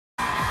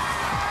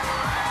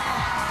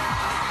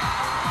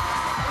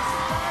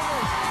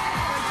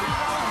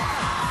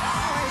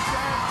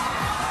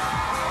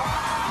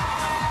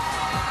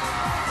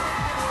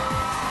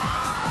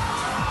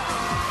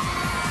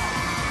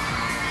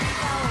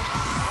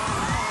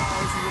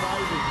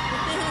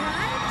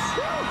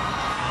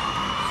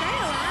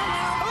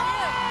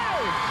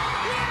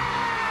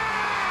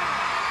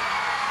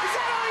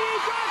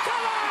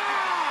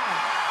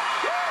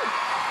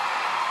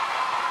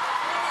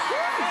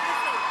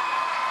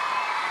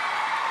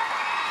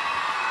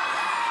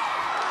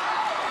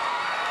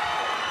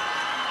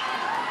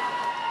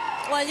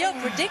Well, your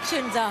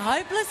predictions are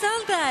hopeless,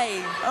 aren't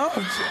they? Oh,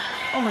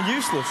 I'm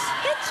useless.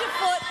 Get your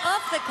foot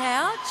off the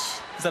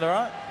couch. Is that all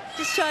right?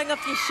 Just showing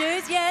off your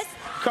shoes, yes.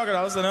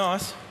 Crocodiles are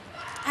nice.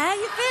 How are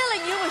you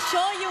feeling? You were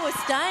sure you were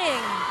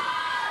staying.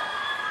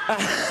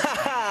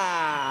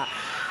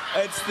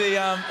 It's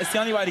the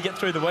only way to get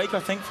through the week,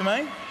 I think, for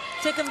me.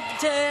 To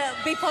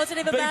be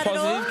positive about it all? Be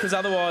positive, because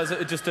otherwise it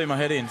would just do my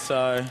head in,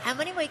 so... How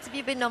many weeks have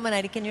you been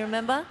nominated, can you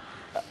remember?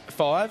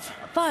 5.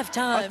 5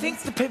 times. I think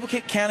the people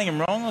keep counting them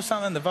wrong or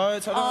something, the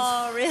votes. Really?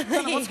 I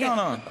don't know what's going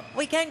on.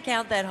 We can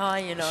count that high,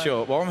 you know.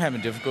 Sure, well, I'm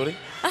having difficulty.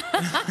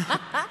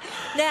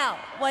 Now,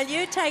 while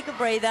you take a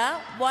breather,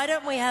 why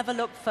don't we have a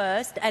look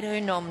first at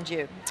who nommed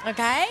you,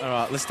 OK? All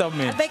right, let's stub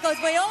them in. Because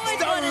we always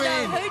want to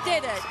know who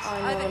did it.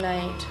 I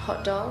nominate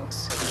hot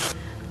dogs.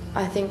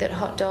 I think that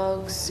hot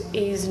dogs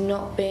is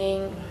not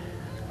being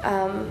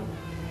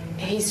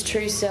his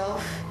true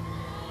self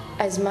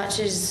as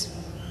much as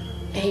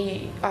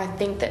I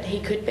think that he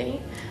could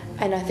be,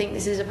 and I think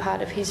this is a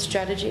part of his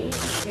strategy.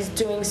 He's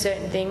doing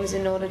certain things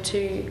in order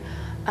to,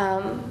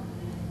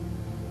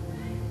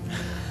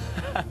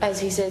 as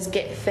he says,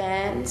 get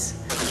fans.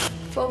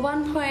 For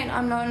one point,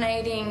 I'm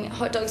nominating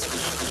hot dogs.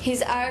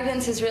 His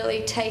arrogance is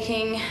really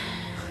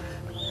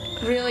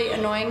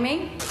annoying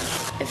me.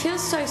 It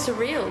feels so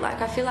surreal,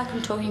 like I feel like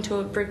I'm talking to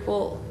a brick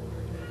wall.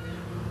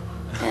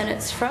 And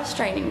it's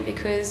frustrating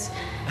because,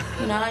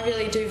 you know, I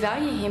really do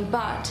value him,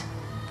 but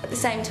at the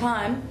same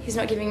time, he's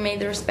not giving me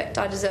the respect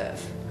I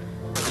deserve.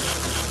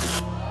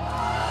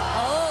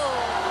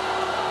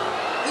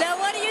 Oh. Now,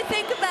 what do you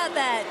think about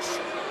that?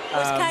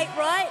 Was Kate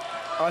right?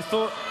 I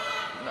thought...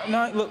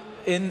 No, look,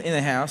 in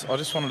the house, I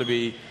just wanted to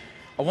be...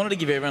 I wanted to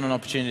give everyone an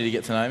opportunity to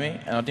get to know me,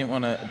 and I didn't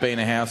want to be in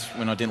a house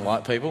when I didn't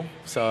like people,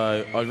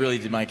 so I really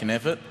did make an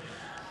effort.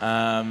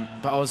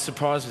 But I was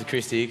surprised with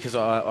Christy, because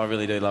I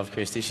really do love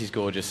Christy. She's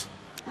gorgeous.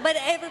 But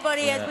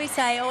everybody, as we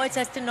say, always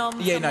has to nom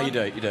someone. No, you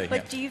do.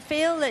 But do you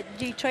feel that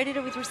you treated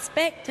her with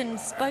respect and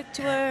spoke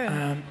to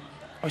her?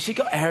 Well, she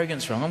got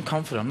arrogance wrong. I'm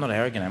confident. I'm not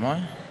arrogant, am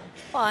I?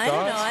 Well, I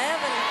don't know. I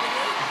haven't...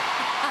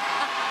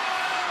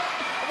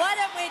 Why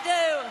don't we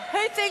do...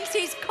 Who thinks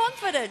he's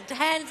confident?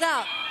 Hands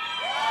up.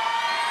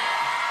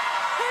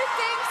 Who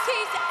thinks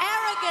he's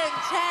arrogant?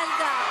 Hands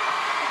up.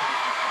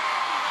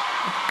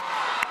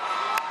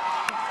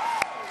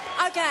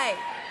 OK,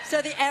 so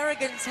the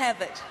arrogance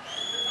have it.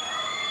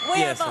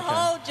 We have a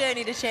whole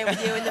journey to share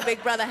with you in the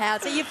Big Brother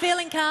house. Are you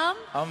feeling calm?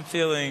 I'm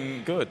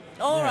feeling good.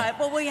 All right,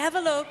 well, we have a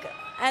look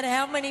at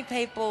how many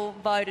people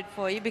voted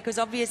for you, because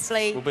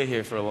obviously... We'll be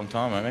here for a long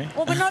time, won't we?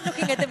 Well, we're not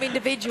looking at them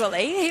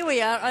individually. Here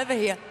we are, over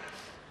here.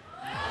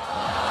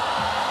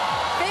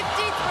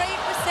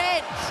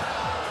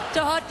 53%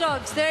 to hot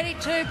dogs,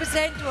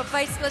 32% to a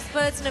faceless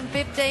person and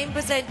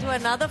 15% to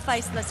another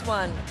faceless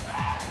one.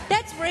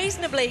 That's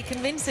reasonably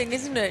convincing,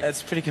 isn't it?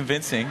 That's pretty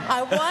convincing.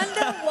 I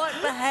wonder what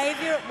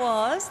behaviour it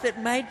was that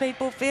made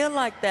people feel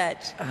like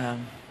that.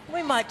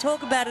 We might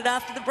talk about it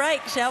after the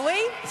break, shall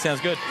we? Sounds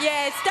good.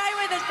 Yeah, stay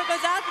with us,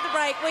 because after the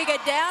break we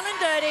get down and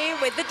dirty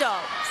with the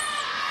dogs.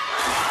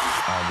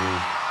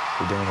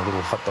 We're doing a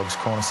little hot dogs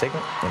corner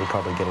segment. It'll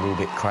probably get a little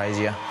bit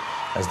crazier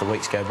as the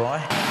weeks go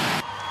by.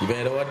 You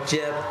better watch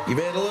out, you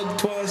better look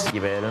twice,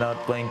 you better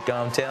not blink,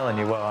 I'm telling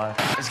you why.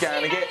 It's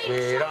gonna get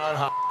weird on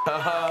Hot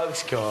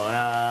Dogs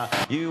Corner.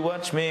 You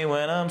watch me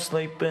when I'm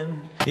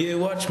sleeping, you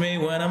watch me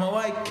when I'm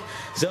awake.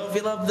 So if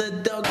you love the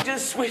dog,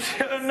 just switch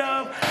it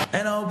up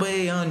and I'll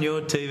be on your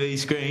TV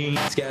screen.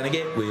 It's gonna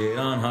get weird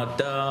on Hot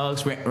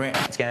Dogs,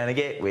 it's gonna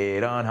get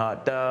weird on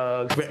Hot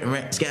Dogs,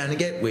 it's gonna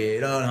get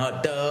weird on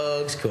Hot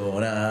Dogs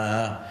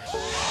Corner.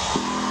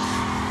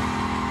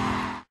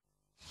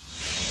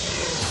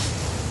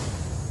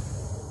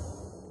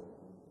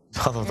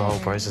 I love the whole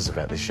process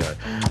about this show.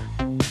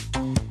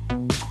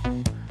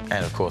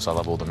 And of course I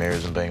love all the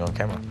mirrors and being on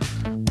camera.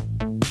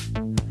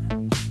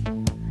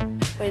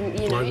 When,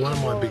 you know, like, one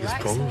of my biggest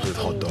problems with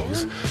hot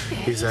dogs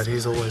is that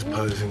he's always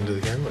posing to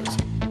the cameras.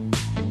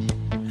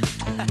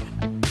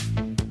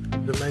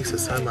 It makes it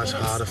so much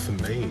harder for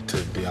me to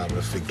be able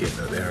to forget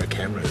that there are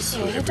cameras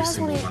for every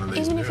single one of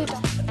these mirrors.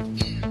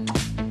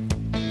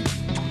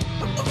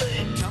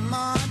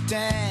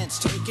 Dance,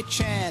 take a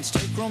chance,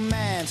 take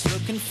romance,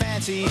 looking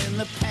fancy in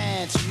the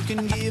pants, you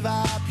can give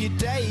up your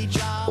day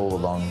job. All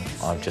along,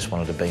 I've just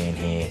wanted to be in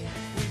here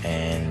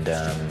and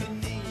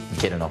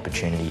get an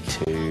opportunity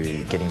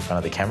to get in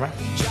front of the camera.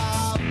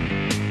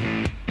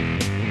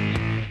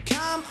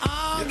 Come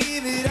on,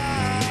 give it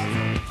up.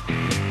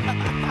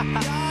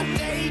 Your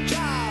day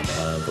job.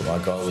 But my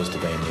goal was to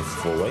be in here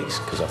for 4 weeks,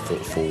 because I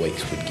thought 4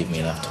 weeks would give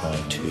me enough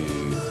time to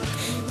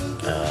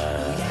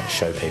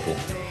show people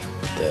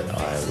that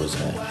I was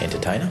an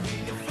entertainer.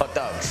 Hot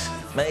dogs,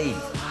 me,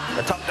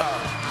 the top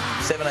dog,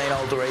 17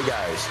 alter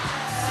egos.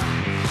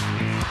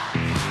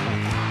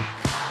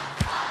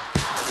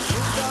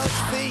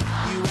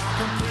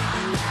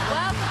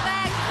 Welcome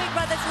back to Big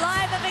Brother's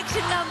live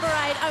eviction number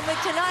 8, and with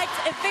tonight's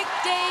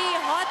evictee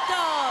hot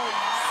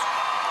dogs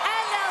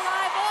and our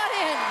live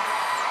audience.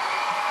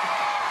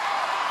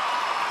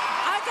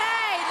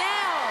 Okay,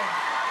 now,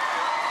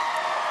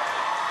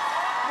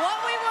 what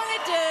we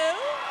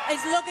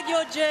is look at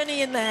your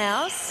journey in the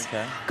house.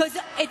 Okay. Because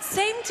it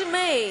seemed to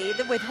me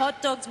that with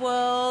Hot Dogs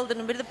World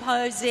and a bit of the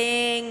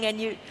posing, and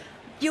you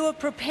were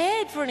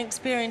prepared for an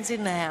experience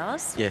in the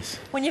house. Yes.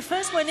 When you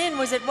first went in,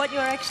 was it what you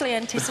were actually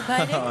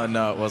anticipating? Oh,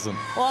 no, it wasn't.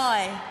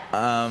 Why?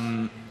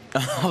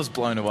 I was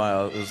blown away.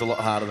 It was a lot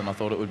harder than I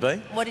thought it would be.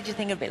 What did you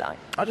think it'd be like?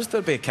 I just thought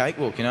it'd be a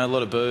cakewalk, you know, a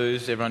lot of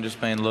booze, everyone just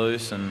being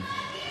loose and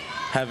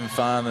having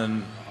fun,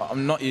 and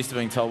I'm not used to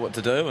being told what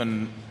to do,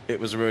 and it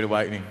was a rude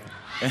awakening.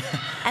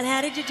 And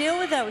how did you deal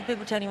with that, with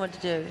people telling you what to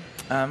do?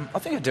 I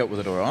think I dealt with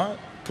it all right.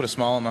 Put a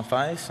smile on my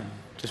face and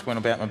just went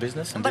about my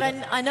business. And But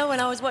I know when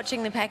I was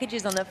watching the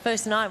packages on the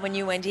first night when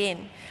you went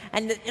in,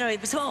 and you know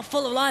it was all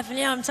full of life, and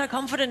I'm so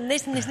confident, and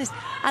this and this and this,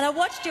 and I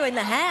watched you in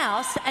the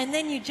house, and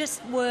then you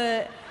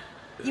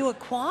were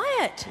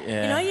quiet.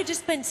 Yeah. You know, you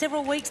just spent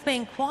several weeks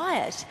being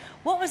quiet.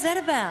 What was that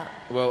about?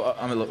 Well,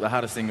 I mean, look, the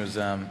hardest thing was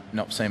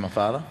not seeing my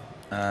father.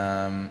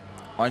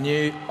 I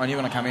knew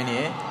when I came in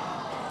here.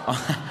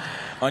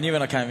 I knew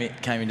when I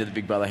came into the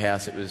Big Brother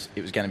house it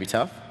was going to be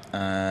tough,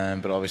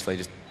 but obviously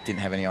just didn't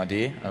have any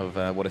idea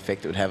of what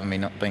effect it would have on me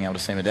not being able to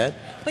see my dad.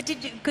 But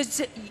did you,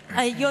 because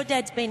your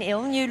dad's been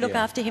ill and you look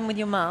Yeah. after him with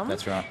your mum.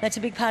 That's right. That's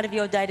a big part of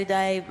your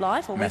day-to-day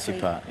life? Or Massive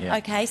weekly? part, yeah.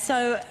 Okay,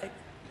 so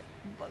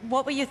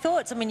what were your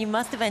thoughts? I mean, you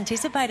must have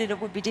anticipated it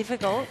would be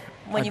difficult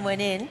when you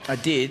went in. I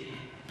did,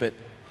 but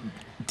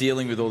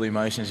dealing with all the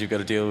emotions you've got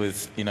to deal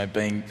with, you know,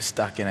 being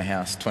stuck in a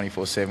house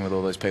 24/7 with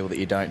all those people that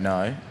you don't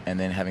know, and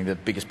then having the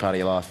biggest part of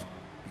your life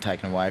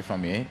taken away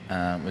from you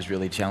was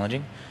really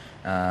challenging.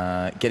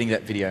 Getting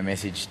that video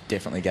message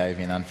definitely gave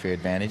me an unfair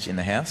advantage in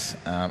the house.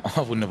 I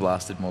wouldn't have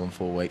lasted more than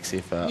 4 weeks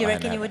if You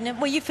reckon you wouldn't have?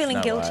 Were you feeling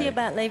No guilty way.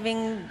 about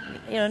leaving,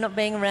 you know, not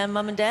being around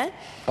mum and dad?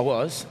 I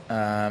was.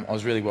 I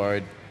was really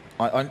worried.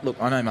 Look,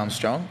 I know Mum's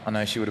strong. I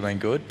know she would have been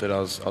good, but I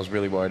was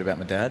really worried about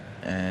my dad.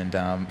 And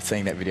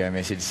seeing that video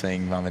message,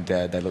 seeing Mum and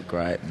Dad, they look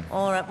great. And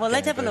All right, well,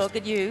 let's have a getting look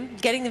at you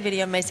getting the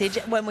video message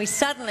when we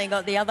suddenly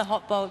got the other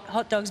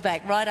hot dogs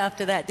back right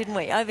after that, didn't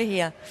we? Over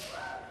here.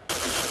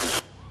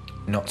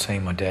 Not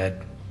seeing my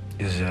dad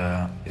is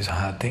a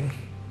hard thing,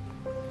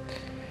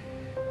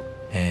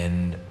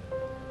 and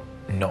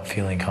not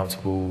feeling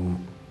comfortable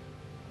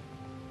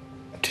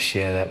to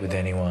share that with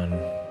anyone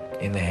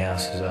in the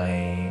house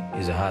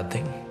is a hard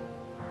thing.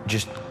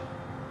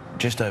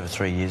 Just over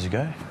 3 years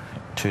ago,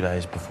 2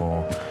 days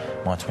before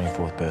my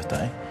 24th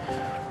birthday,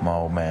 my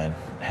old man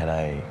had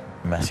a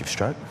massive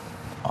stroke.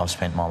 I've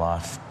spent my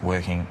life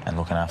working and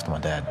looking after my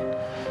dad,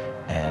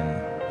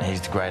 and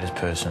he's the greatest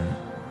person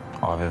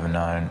I've ever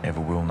known, ever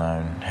will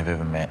know, have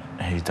ever met.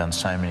 He's done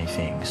so many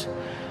things,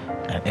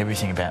 and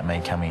everything about me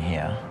coming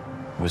here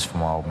was for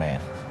my old man.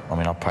 I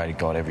mean, I pray to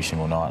God every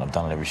single night. I've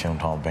done it every single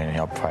time I've been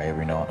here. I pray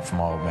every night for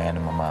my old man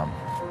and my mum.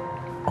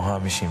 I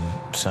miss him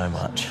so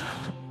much.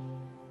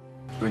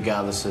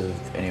 Regardless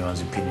of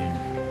anyone's opinion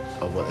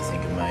of what they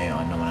think of me,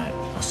 I nominate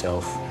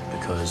myself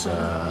because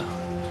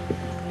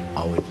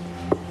I would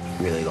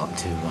really like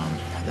to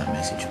have that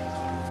message.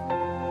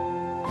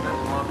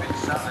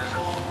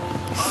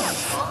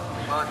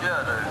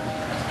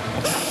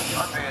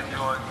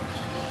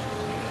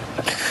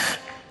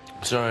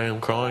 Sorry, I'm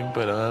crying,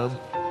 but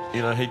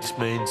you know, he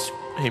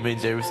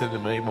means everything to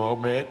me, my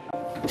old man.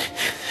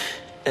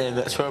 And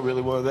that's why I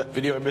really wanted that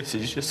video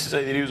message, just to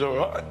say that he was all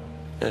right,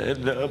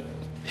 and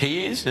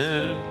he is.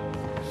 And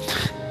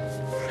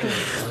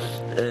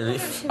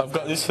if I've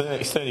got this for the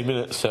next 30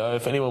 minutes, so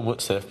if anyone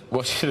wants to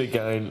watch it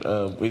again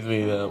with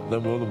me, they're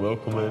more than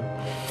welcome. And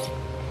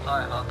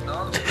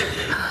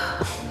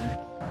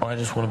I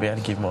just want to be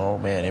able to give my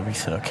old man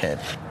everything I can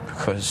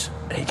because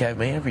he gave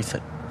me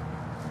everything,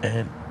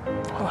 and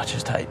I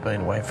just hate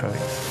being away from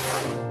him.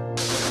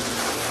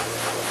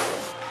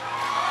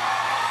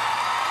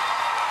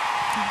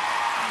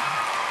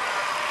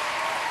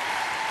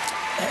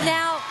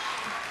 Now,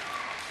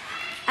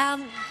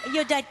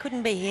 your dad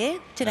couldn't be here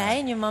today,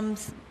 and your mum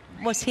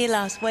was here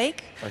last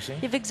week. Was she?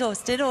 You've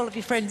exhausted all of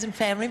your friends and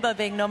family by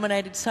being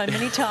nominated so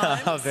many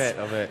times. I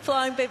bet.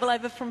 Flying people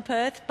over from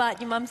Perth,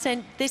 but your mum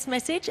sent this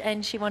message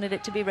and she wanted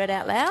it to be read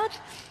out loud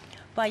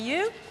by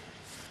you.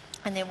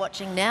 And they're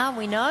watching now,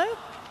 we know.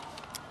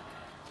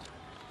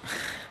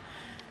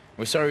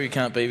 We're sorry we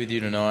can't be with you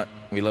tonight.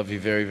 We love you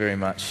very, very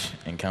much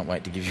and can't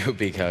wait to give you a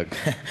big hug.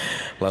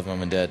 Love,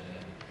 Mum and Dad.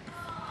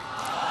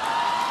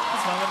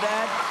 That's Mum and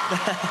Dad.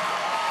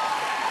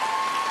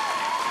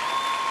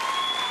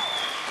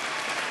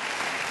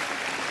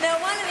 Now,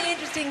 one of the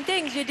interesting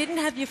things, you didn't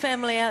have your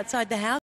family outside the house.